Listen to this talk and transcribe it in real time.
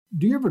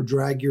Do you ever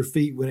drag your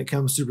feet when it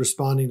comes to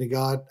responding to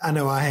God? I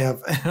know I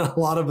have. A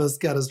lot of us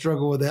got to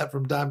struggle with that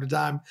from time to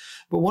time.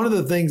 But one of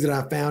the things that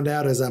I found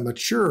out as I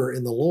mature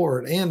in the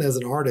Lord and as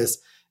an artist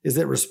is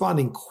that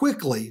responding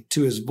quickly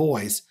to his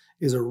voice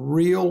is a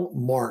real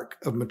mark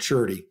of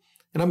maturity.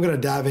 And I'm going to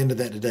dive into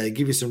that today,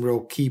 give you some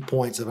real key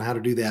points of how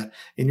to do that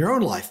in your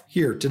own life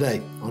here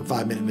today on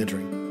 5-Minute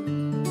Mentoring.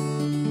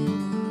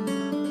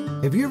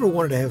 Have you ever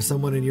wanted to have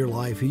someone in your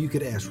life who you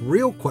could ask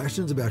real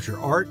questions about your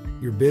art,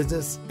 your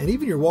business, and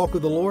even your walk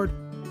with the Lord?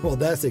 Well,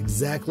 that's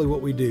exactly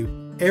what we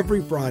do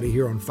every Friday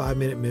here on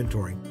 5-Minute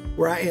Mentoring,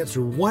 where I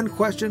answer one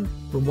question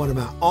from one of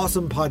my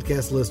awesome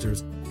podcast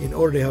listeners in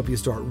order to help you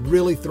start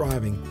really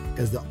thriving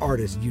as the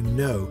artist you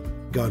know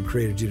God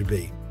created you to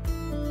be.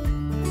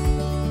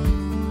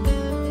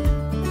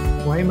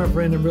 Well, hey, my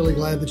friend, I'm really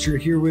glad that you're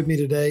here with me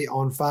today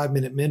on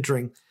 5-Minute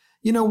Mentoring.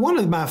 You know, one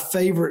of my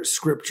favorite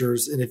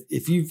scriptures, and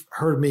if you've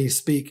heard me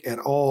speak at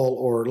all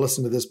or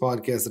listen to this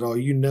podcast at all,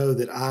 you know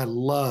that I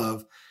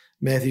love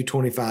Matthew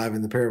 25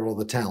 and the parable of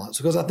the talents,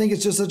 because I think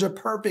it's just such a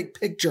perfect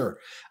picture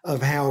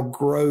of how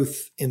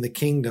growth in the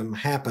kingdom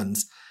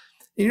happens.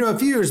 You know, a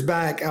few years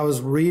back, I was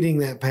reading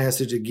that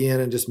passage again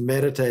and just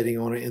meditating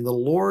on it, and the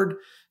Lord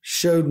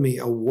showed me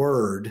a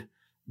word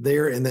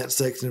there in that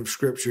section of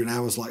scripture, and I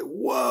was like,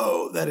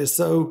 whoa, that is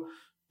so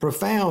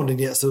profound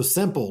and yet so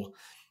simple.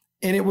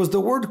 And it was the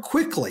word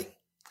quickly,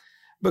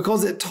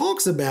 because it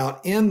talks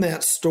about in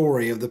that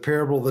story of the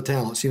parable of the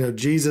talents, you know,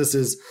 Jesus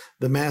is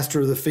the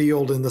master of the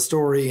field in the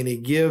story, and he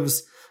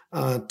gives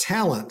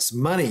talents,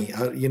 money,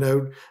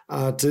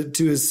 to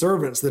his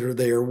servants that are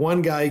there.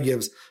 One guy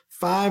gives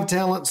 5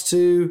 talents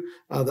to,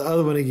 the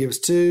other one he gives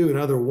 2,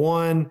 another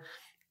 1.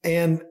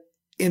 And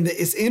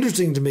it's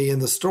interesting to me in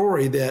the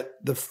story that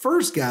the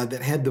first guy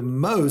that had the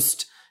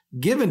most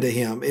given to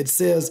him, it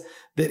says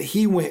that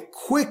he went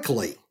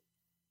quickly.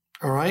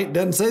 All right.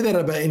 Doesn't say that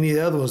about any of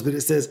the other ones, but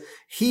it says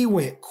he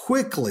went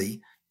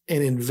quickly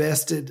and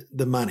invested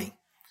the money.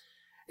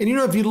 And, you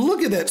know, if you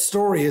look at that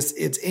story,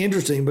 it's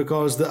interesting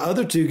because the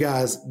other 2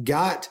 guys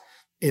got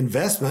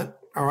investment.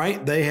 All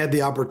right. They had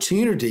the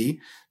opportunity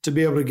to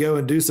be able to go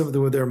and do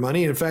something with their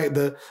money. In fact,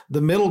 the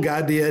middle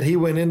guy did. He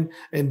went in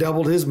and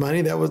doubled his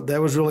money. That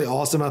was really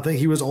awesome. I think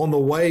he was on the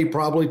way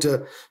probably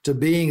to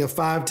being a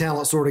 5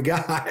 talent sort of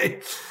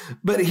guy.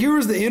 But here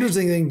was the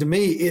interesting thing to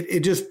me.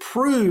 It just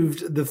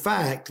proved the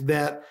fact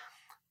that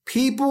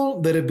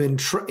people that have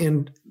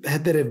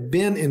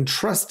been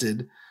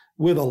entrusted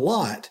with a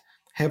lot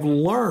have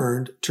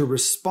learned to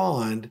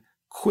respond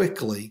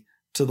quickly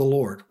to the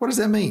Lord. What does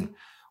that mean?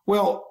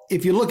 Well,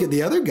 if you look at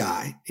the other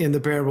guy in the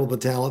parable of the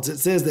talents, it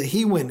says that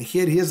he went and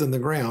hid his in the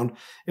ground.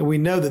 And we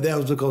know that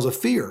was because of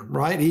fear,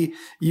 right?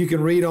 You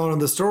can read on in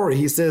the story.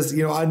 He says,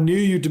 you know, I knew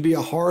you to be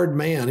a hard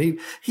man.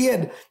 He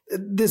had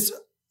this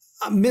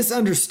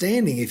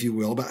misunderstanding, if you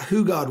will, about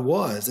who God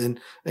was and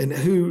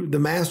who the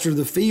master of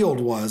the field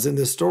was in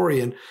this story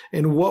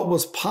and what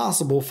was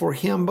possible for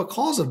him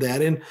because of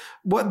that. And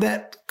what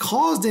that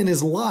caused in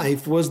his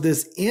life was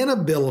this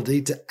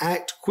inability to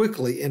act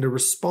quickly and to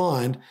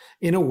respond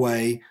in a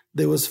way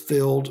that was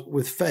filled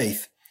with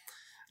faith.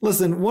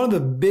 Listen, one of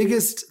the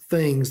biggest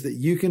things that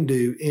you can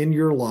do in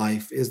your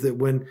life is that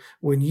when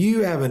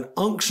you have an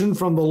unction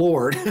from the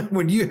Lord,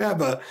 when you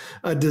have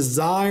a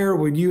desire,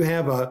 when you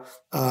have a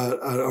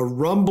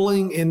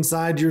rumbling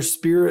inside your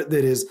spirit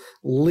that is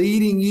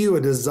leading you,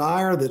 a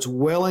desire that's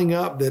welling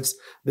up, that's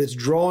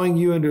drawing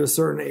you into a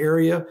certain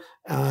area,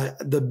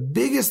 the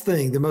biggest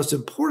thing, the most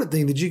important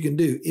thing that you can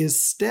do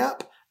is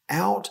step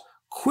out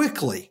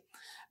quickly.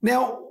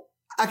 Now,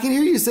 I can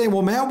hear you saying,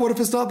 well, Matt, what if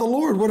it's not the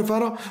Lord? What if I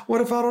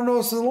don't know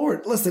it's the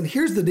Lord? Listen,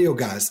 here's the deal,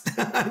 guys.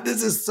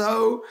 This is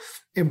so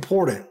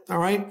important. All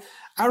right.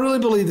 I really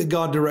believe that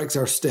God directs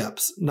our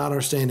steps, not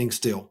our standing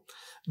still,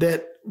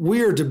 that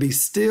we are to be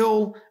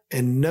still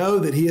and know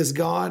that he is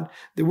God,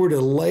 that we're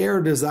to lay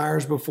our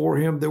desires before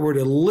him, that we're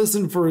to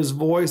listen for his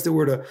voice, that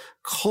we're to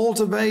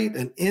cultivate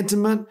an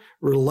intimate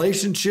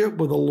relationship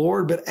with the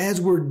Lord. But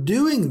as we're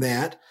doing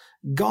that,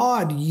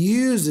 God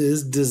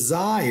uses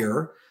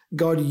desire,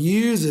 God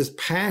uses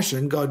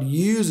passion, God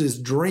uses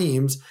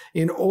dreams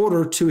in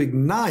order to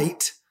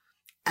ignite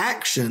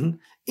action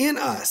in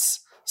us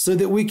so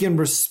that we can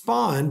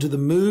respond to the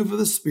move of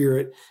the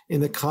Spirit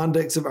in the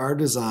context of our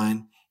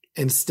design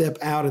and step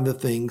out in the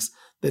things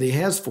that he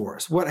has for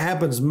us. What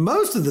happens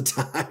most of the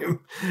time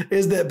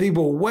is that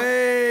people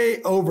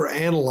way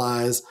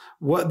overanalyze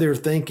what they're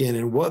thinking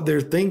and what they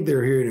think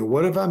they're hearing. And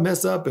what if I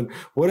mess up? And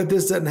what if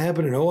this doesn't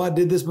happen? And I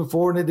did this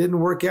before and it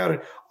didn't work out.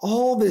 And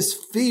all this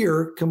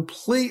fear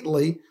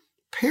completely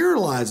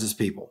paralyzes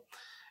people.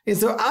 And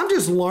so I've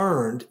just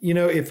learned,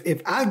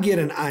 if I get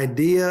an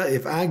idea,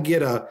 if I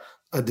get a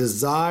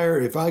desire,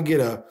 if I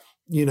get a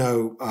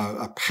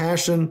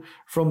passion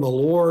from the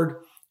Lord,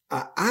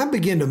 I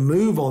begin to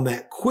move on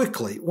that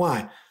quickly.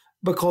 Why?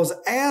 Because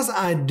as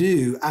I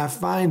do, I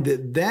find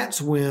that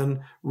that's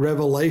when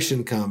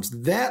revelation comes.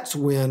 That's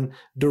when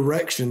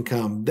direction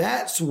comes.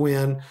 That's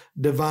when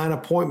divine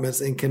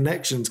appointments and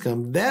connections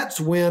come. That's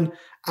when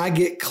I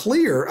get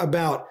clear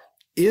about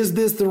is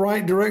this the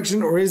right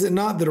direction or is it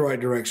not the right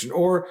direction?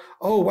 Or,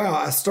 oh, wow,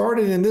 I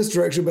started in this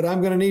direction, but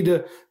I'm going to need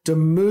to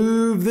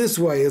move this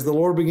way as the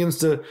Lord begins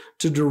to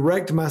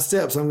direct my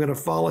steps. I'm going to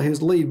follow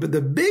his lead. But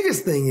the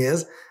biggest thing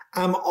is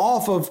I'm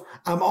off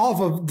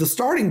of the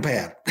starting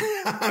pad.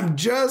 I'm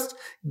just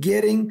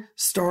getting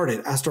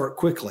started. I start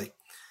quickly.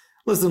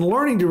 Listen,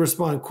 learning to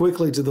respond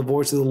quickly to the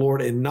voice of the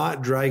Lord and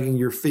not dragging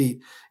your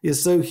feet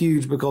is so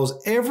huge, because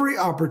every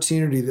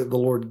opportunity that the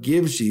Lord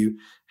gives you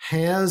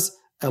has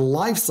a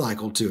life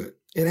cycle to it.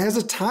 It has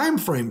a time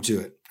frame to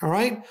it. All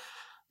right.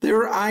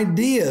 There are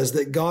ideas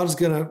that God's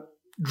going to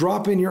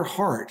drop in your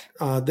heart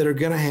that are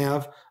going to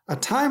have a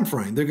time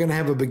frame. They're going to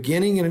have a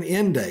beginning and an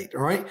end date.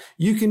 All right.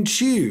 You can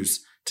choose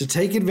to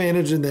take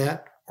advantage of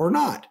that or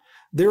not.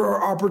 There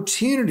are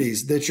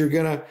opportunities that you're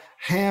going to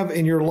have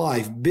in your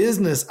life,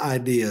 business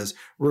ideas,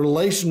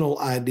 relational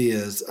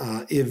ideas,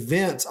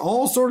 events,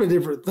 all sort of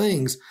different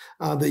things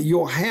that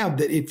you'll have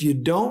that if you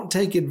don't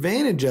take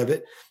advantage of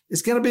it,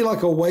 it's going to be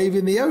like a wave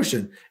in the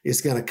ocean. It's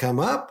going to come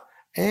up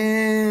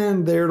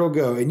and there it'll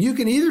go. And you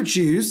can either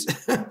choose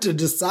to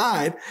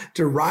decide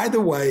to ride the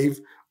wave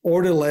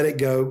or to let it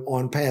go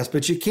on past.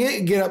 But you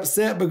can't get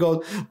upset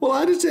because, well,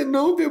 I just didn't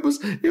know if it was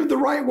the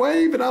right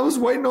wave and I was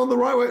waiting on the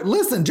right wave.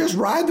 Listen, just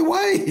ride the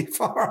wave.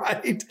 All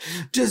right.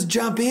 Just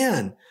jump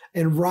in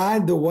and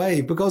ride the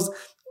wave, because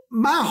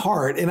my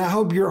heart, and I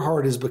hope your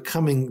heart is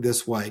becoming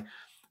this way,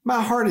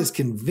 my heart is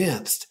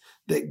convinced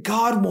that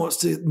God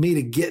wants me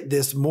to get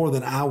this more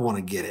than I want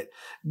to get it.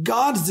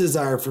 God's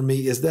desire for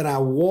me is that I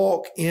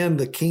walk in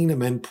the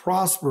kingdom and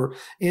prosper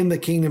in the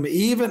kingdom,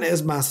 even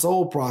as my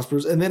soul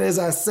prospers. And that as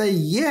I say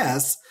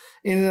yes,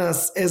 and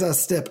as I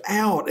step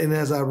out and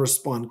as I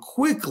respond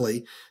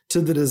quickly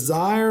to the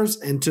desires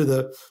and to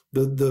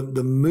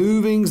the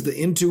movings, the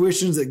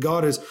intuitions that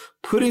God is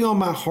putting on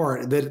my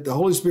heart, that the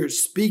Holy Spirit's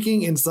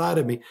speaking inside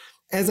of me,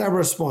 as I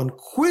respond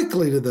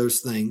quickly to those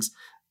things,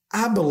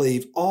 I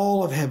believe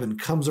all of heaven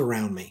comes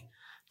around me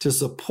to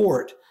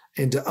support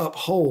and to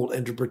uphold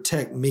and to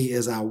protect me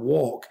as I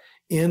walk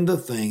in the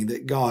thing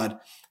that God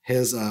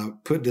has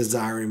put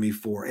desire in me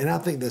for. And I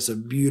think that's a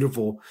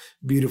beautiful,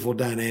 beautiful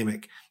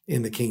dynamic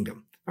in the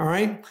kingdom. All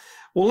right.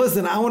 Well,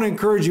 listen, I want to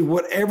encourage you,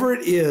 whatever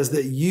it is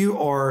that you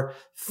are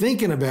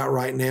thinking about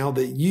right now,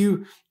 that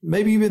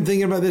maybe you've been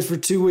thinking about this for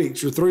 2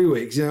 weeks or 3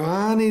 weeks.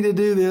 I need to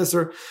do this,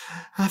 or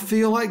I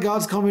feel like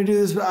God's called me to do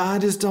this, but I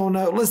just don't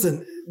know.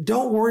 Listen,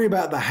 don't worry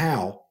about the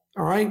how.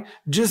 All right.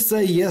 Just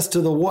say yes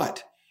to the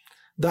what.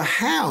 The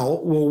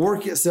how will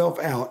work itself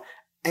out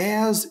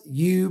as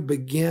you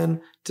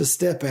begin to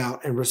step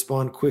out and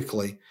respond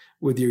quickly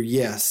with your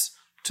yes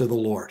to the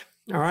Lord.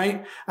 All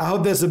right. I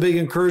hope that's a big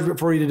encouragement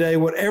for you today.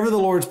 Whatever the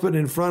Lord's putting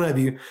in front of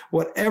you,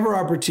 whatever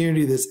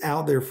opportunity that's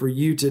out there for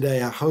you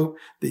today, I hope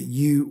that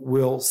you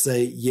will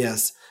say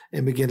yes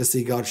and begin to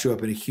see God show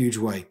up in a huge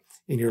way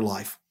in your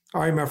life.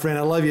 All right, my friend,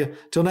 I love you.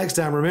 Till next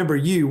time, remember,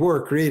 you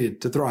were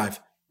created to thrive.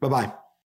 Bye-bye.